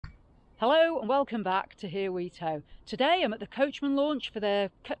Hello and welcome back to Here We Tow. Today I'm at the Coachman launch for their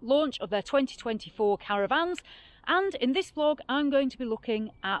launch of their 2024 caravans, and in this vlog I'm going to be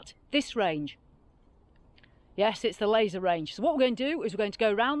looking at this range. Yes, it's the laser range. So what we're going to do is we're going to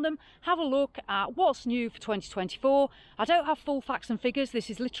go around them, have a look at what's new for 2024. I don't have full facts and figures,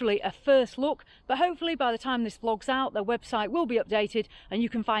 this is literally a first look, but hopefully by the time this vlog's out their website will be updated and you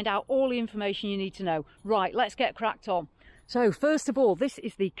can find out all the information you need to know. Right, let's get cracked on. So first of all, this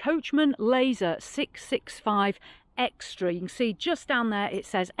is the Coachman Laser 665 Extra. You can see just down there it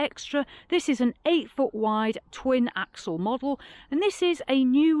says Extra. This is an 8-foot wide twin axle model, and this is a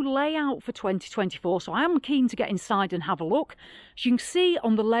new layout for 2024, so I am keen to get inside and have a look. As you can see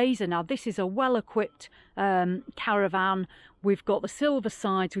on the Laser, now this is a well-equipped caravan. We've got the silver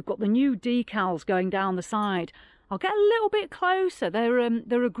sides, we've got the new decals going down the side. I'll get a little bit closer. They're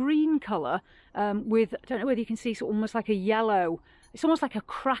a green colour with, I don't know whether you can see, sort of almost like a yellow. It's almost like a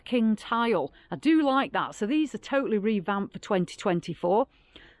cracking tile. I do like that. So these are totally revamped for 2024.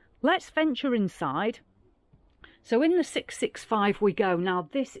 Let's venture inside. So in the 665 we go. Now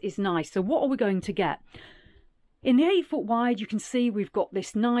this is nice. So what are we going to get? In the 8-foot wide, you can see we've got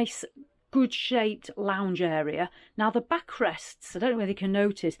this nice good shaped lounge area. Now the backrests, I don't know whether you can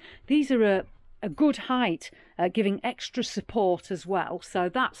notice, these are a good height, giving extra support as well, so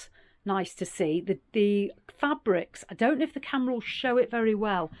that's nice to see. The fabrics, I don't know if the camera will show it very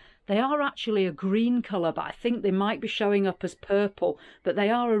well, they are actually a green colour, but I think they might be showing up as purple, but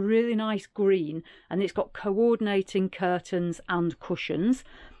they are a really nice green, and it's got coordinating curtains and cushions.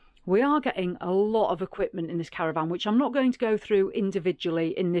 We are getting a lot of equipment in this caravan, which I'm not going to go through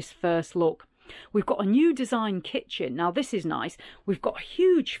individually in this first look. We've got a new design kitchen. Now this is nice. We've got a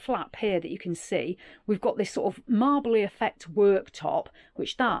huge flap here that you can see. We've got this sort of marbly effect worktop,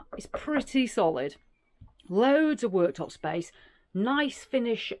 which that is pretty solid. Loads of worktop space. Nice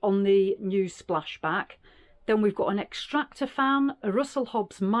finish on the new splashback. Then we've got an extractor fan, a Russell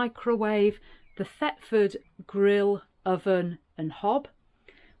Hobbs microwave, the Thetford grill, oven and hob.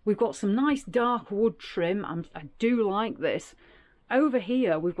 We've got some nice dark wood trim. I do like this. Over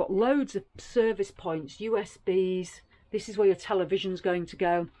here we've got loads of service points, USBs. This is where your television's going to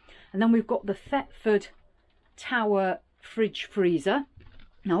go. And then we've got the Thetford Tower fridge freezer.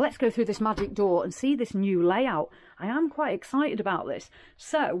 Now let's go through this magic door and see this new layout. I am quite excited about this.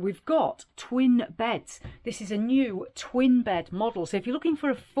 So we've got twin beds. This is a new twin bed model. So if you're looking for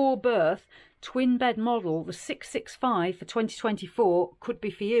a 4-berth twin bed model, the 665 for 2024 could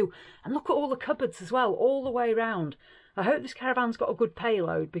be for you. And look at all the cupboards as well, all the way around. I hope this caravan's got a good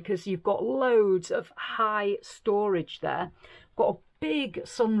payload, because you've got loads of high storage there. Got a big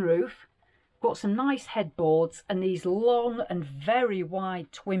sunroof, got some nice headboards, and these long and very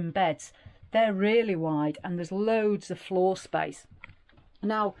wide twin beds. They're really wide, and there's loads of floor space.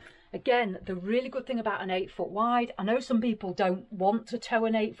 Now, again, the really good thing about an 8-foot wide, I know some people don't want to tow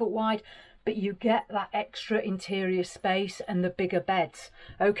an 8-foot wide, but you get that extra interior space and the bigger beds.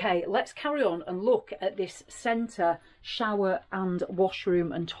 Okay, let's carry on and look at this centre shower and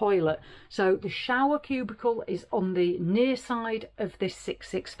washroom and toilet. So the shower cubicle is on the near side of this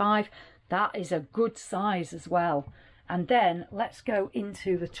 665. That is a good size as well. And then let's go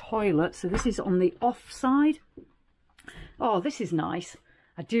into the toilet. So this is on the off side. Oh, this is nice.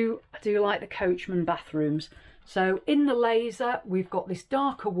 I do like the Coachman bathrooms. So in the Laser, we've got this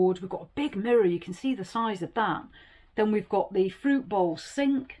darker wood. We've got a big mirror. You can see the size of that. Then we've got the fruit bowl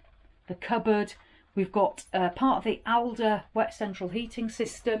sink, the cupboard. We've got part of the Alde wet central heating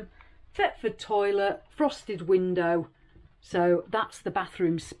system, Thetford toilet, frosted window. So that's the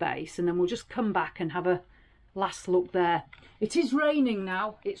bathroom space. And then we'll just come back and have a last look there. It is raining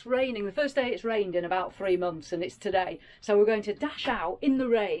now. It's raining. The first day it's rained in about 3 months, and it's today. So we're going to dash out in the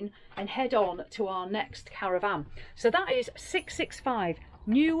rain and head on to our next caravan. So that is 665,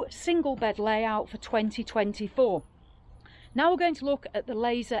 new single bed layout for 2024. Now we're going to look at the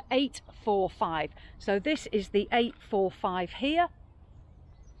Laser 845. So this is the 845 here.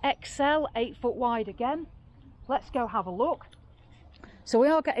 Xcel, 8-foot wide again. Let's go have a look. So we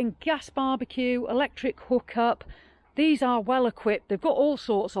are getting gas barbecue, electric hookup. These are well equipped. They've got all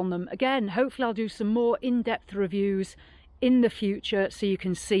sorts on them. Again, hopefully I'll do some more in-depth reviews in the future so you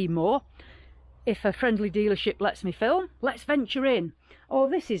can see more. If a friendly dealership lets me film, let's venture in. Oh,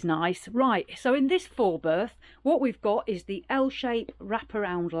 this is nice. Right, so in this 4-berth, what we've got is the L-shape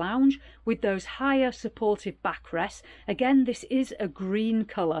wraparound lounge with those higher supportive backrests. Again, this is a green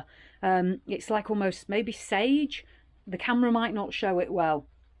colour. It's like almost maybe sage. The camera might not show it well.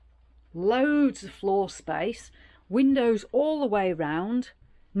 Loads of floor space, windows all the way around,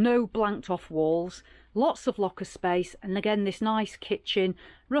 no blanked off walls. lots of locker space, and again this nice kitchen,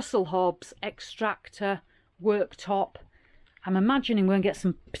 Russell hobs, extractor, worktop. I'm imagining we're going to get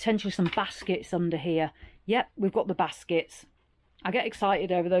some potentially some baskets under here. Yep, we've got the baskets. I get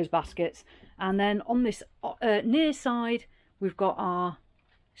excited over those baskets. And then on this near side, we've got our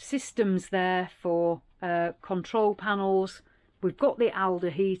systems there for control panels. We've got the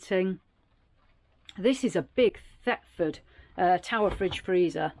Alde heating. This is a big Thetford tower fridge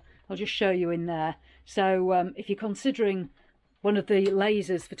freezer. I'll just show you in there. So if you're considering one of the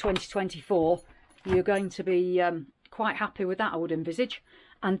lasers for 2024, you're going to be quite happy with that, I would envisage.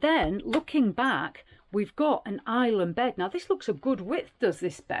 And then looking back, we've got an island bed. Now this looks a good width, does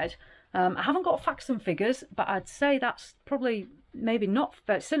this bed? I haven't got facts and figures, but I'd say that's probably maybe not,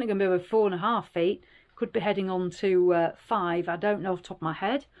 but it's certainly going to be over 4.5 feet. Could be heading on to 5. I don't know off the top of my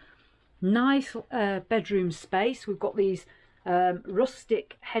head. Nice bedroom space. We've got these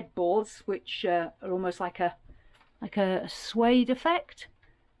rustic headboards, which are almost like a suede effect.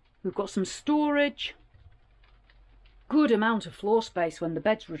 We've got some storage. Good amount of floor space when the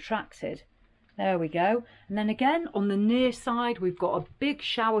bed's retracted. There we go. And then again on the near side we've got a big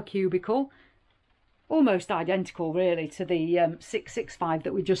shower cubicle, almost identical really to the 665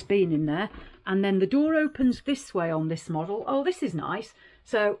 that we've just been in there. And then the door opens this way on this model. Oh, this is nice.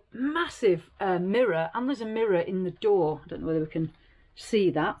 So massive mirror, and there's a mirror in the door. I don't know whether we can see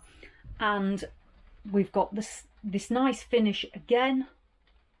that. And we've got this nice finish again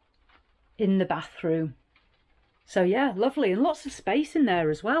in the bathroom. So yeah, lovely, and lots of space in there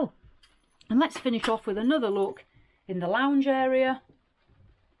as well. And let's finish off with another look in the lounge area.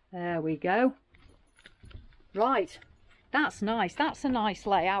 There we go. Right, that's nice. That's a nice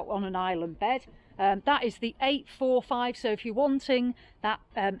layout on an island bed. That is the 845, so if you're wanting that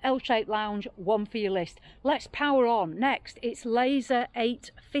L-shaped lounge, one for your list. Let's power on. Next, it's Laser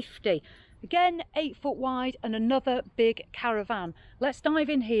 850. Again, 8 foot wide and another big caravan. Let's dive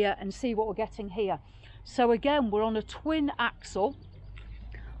in here and see what we're getting here. So again, we're on a twin axle.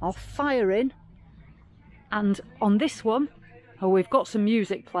 I'll fire in, and on this one, oh, we've got some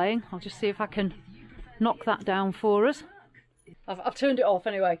music playing. I'll just see if I can knock that down for us. I've turned it off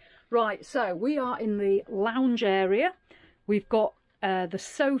anyway. Right, so we are in the lounge area. We've got the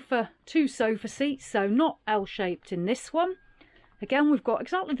sofa, 2 sofa seats, so not L-shaped in this one. Again, we've got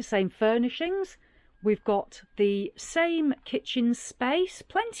exactly the same furnishings. We've got the same kitchen space,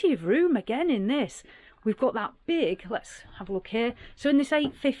 plenty of room again in this. We've got that big, let's have a look here. So in this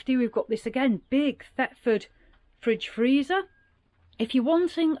 850, we've got this again, big Thetford fridge freezer. If you're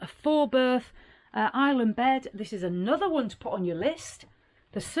wanting a 4-berth island bed, this is another one to put on your list.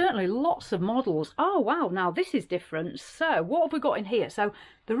 There's certainly lots of models. Oh wow, now this is different. So what have we got in here? So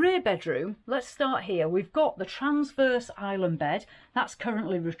the rear bedroom, let's start here. We've got the transverse island bed. That's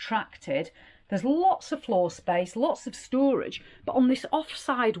currently retracted. There's lots of floor space, lots of storage. But on this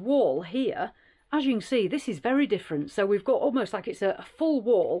offside wall here, as you can see, this is very different. So we've got almost like it's a full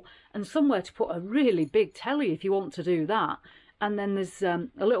wall and somewhere to put a really big telly if you want to do that. And then there's a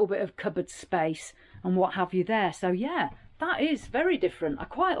little bit of cupboard space and what have you there. So yeah, that is very different. I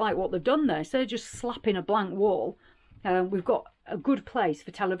quite like what they've done there. Instead of just slapping a blank wall, we've got a good place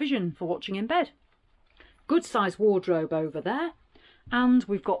for television for watching in bed. Good size wardrobe over there. And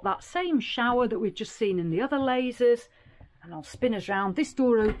we've got that same shower that we've just seen in the other lasers. And I'll spin us round. This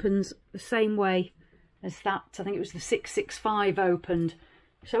door opens the same way as that. I think it was the 665 opened.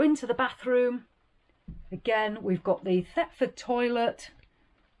 So into the bathroom. Again, we've got the Thetford toilet.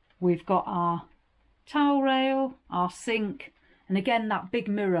 We've got our towel rail, our sink. And again, that big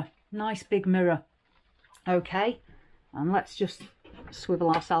mirror. Nice big mirror. Okay. And let's just swivel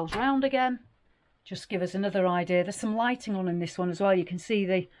ourselves round again. Just give us another idea. There's some lighting on in this one as well. You can see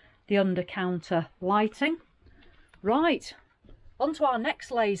the under counter lighting. Right, on to our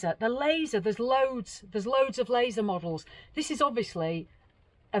next laser. The laser, there's loads of laser models. This is obviously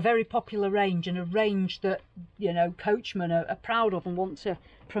a very popular range, and a range that, you know, Coachman are proud of and want to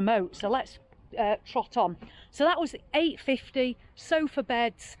promote. So let's trot on. So that was the 850 sofa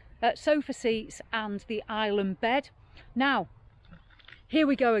beds, sofa seats and the island bed. Now, here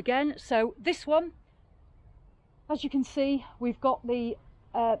we go again. So this one, as you can see, we've got the,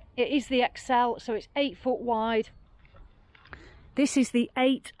 it is the Xcel, so it's 8 foot wide. This is the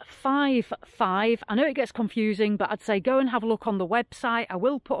 855. I know it gets confusing, but I'd say go and have a look on the website. I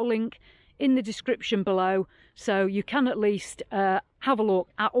will put a link in the description below, so you can at least have a look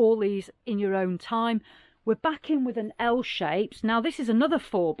at all these in your own time. We're back in with an L-shaped. Now this is another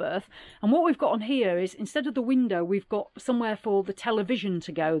 4-berth, and what we've got on here is, instead of the window, we've got somewhere for the television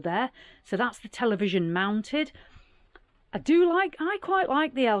to go there. So that's the television mounted. I quite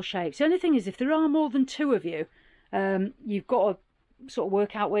like the L shapes. The only thing is, if there are more than two of you, you've got to sort of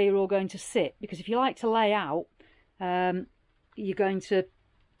work out where you're all going to sit, because if you like to lay out, you're going to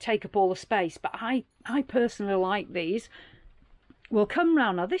take up all the space. But I personally like these. We'll come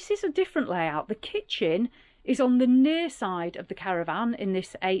round now. This is a different layout. The kitchen is on the near side of the caravan in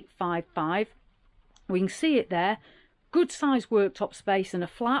this 855. We can see it there. Good sized worktop space and a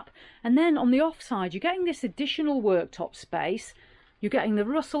flap. And then on the off side, you're getting this additional worktop space. You're getting the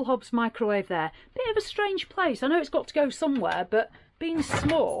Russell Hobbs microwave there. Bit of a strange place. I know it's got to go somewhere, but being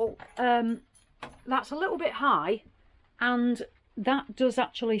small, that's a little bit high, and that does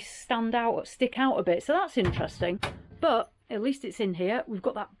actually stick out a bit. So that's interesting. But at least it's in here. We've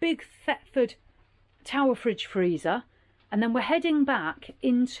got that big Thetford tower fridge freezer, and then we're heading back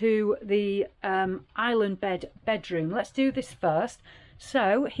into the island bedroom. Let's do this first.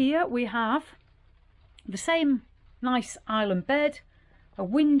 So here we have the same nice island bed, a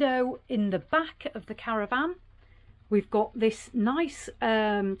window in the back of the caravan. We've got this nice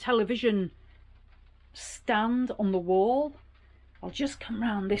television stand on the wall. I'll just come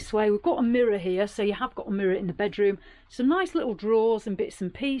round this way. We've got a mirror here, so you have got a mirror in the bedroom. Some nice little drawers and bits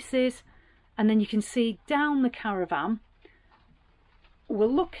and pieces. And then you can see down the caravan.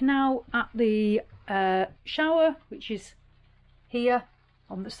 We'll look now at the shower, which is here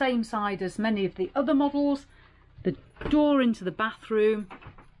on the same side as many of the other models. The door into the bathroom.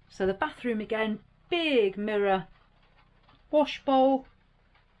 So the bathroom again, big mirror, wash bowl,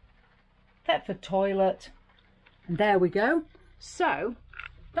 Thetford toilet, and there we go. So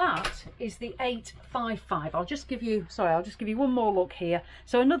that is the 855. I'll just give you one more look here.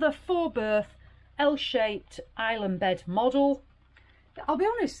 So another 4-berth L-shaped island bed model. I'll be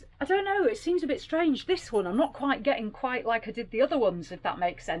honest, I don't know, it seems a bit strange. This one I'm not quite getting quite like I did the other ones, if that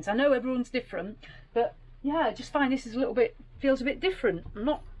makes sense. I know everyone's different, but yeah, I just find this is feels a bit different. I'm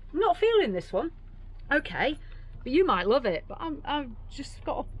not feeling this one. Okay, but you might love it, but I've just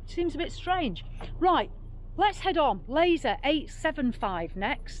seems a bit strange. Right, let's head on. Laser 875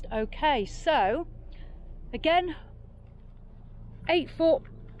 next. Okay, so again, 8-foot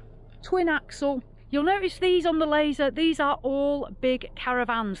twin axle. You'll notice these on the Laser, these are all big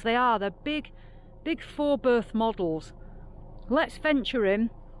caravans. They're big 4-berth models. Let's venture in.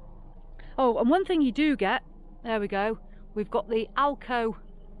 Oh, and one thing you do get, there we go, we've got the Alco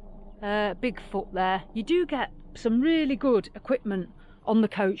Bigfoot there. You do get some really good equipment on the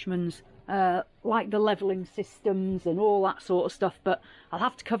Coachmans, like the levelling systems and all that sort of stuff, but I'll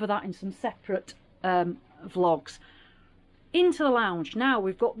have to cover that in some separate vlogs. Into the lounge. Now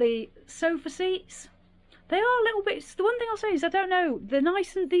we've got the sofa seats. They are a little bit, the one thing I'll say is I don't know, they're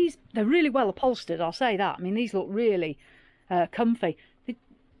nice, and they're really well upholstered, I'll say that. I mean, these look really comfy.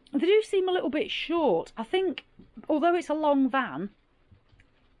 They do seem a little bit short. I think, although it's a long van,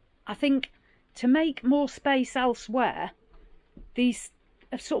 I think to make more space elsewhere, these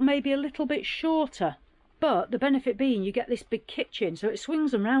are sort of maybe a little bit shorter. But the benefit being you get this big kitchen, so it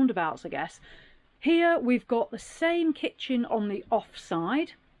swings and roundabouts, I guess. Here we've got the same kitchen on the off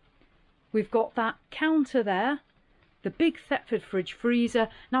side. We've got that counter there, the big Thetford fridge freezer.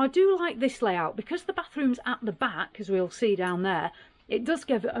 Now I do like this layout because the bathroom's at the back, as we'll see down there. It does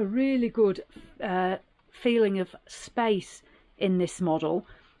give it a really good feeling of space in this model.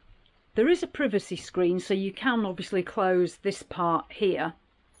 There is a privacy screen, so you can obviously close this part here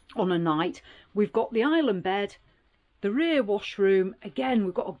on a night. We've got the island bed, the rear washroom. Again,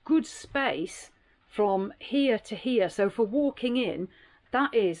 we've got a good space from here to here, so for walking in,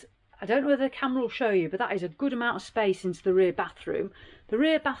 that is, I don't know whether the camera will show you, but that is a good amount of space into the rear bathroom. The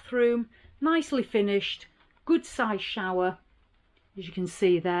rear bathroom, nicely finished, good size shower, as you can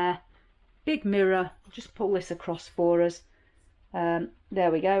see there, big mirror. I'll just pull this across for us.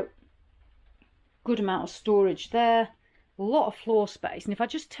 There we go, good amount of storage there, a lot of floor space. And if I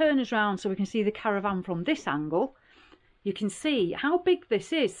just turn us around so we can see the caravan from this angle, you can see how big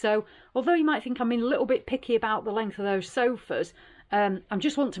this is. So although you might think I'm being a little bit picky about the length of those sofas, I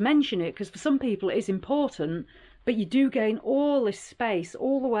just want to mention it because for some people it is important, but you do gain all this space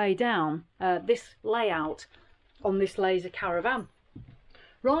all the way down this layout on this Laser Caravan.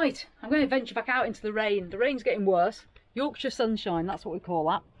 Right, I'm going to venture back out into the rain. The rain's getting worse. Yorkshire sunshine, that's what we call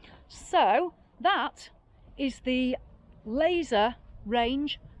that. So that is the Laser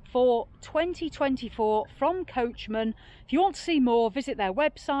range for 2024 from Coachman. If you want to see more, visit their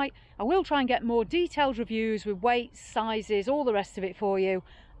website. I will try and get more detailed reviews with weights, sizes, all the rest of it for you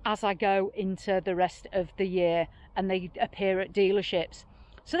as I go into the rest of the year and they appear at dealerships.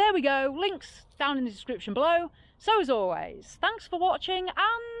 So there we go, links down in the description below. So as always, thanks for watching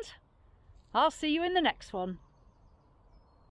and I'll see you in the next one.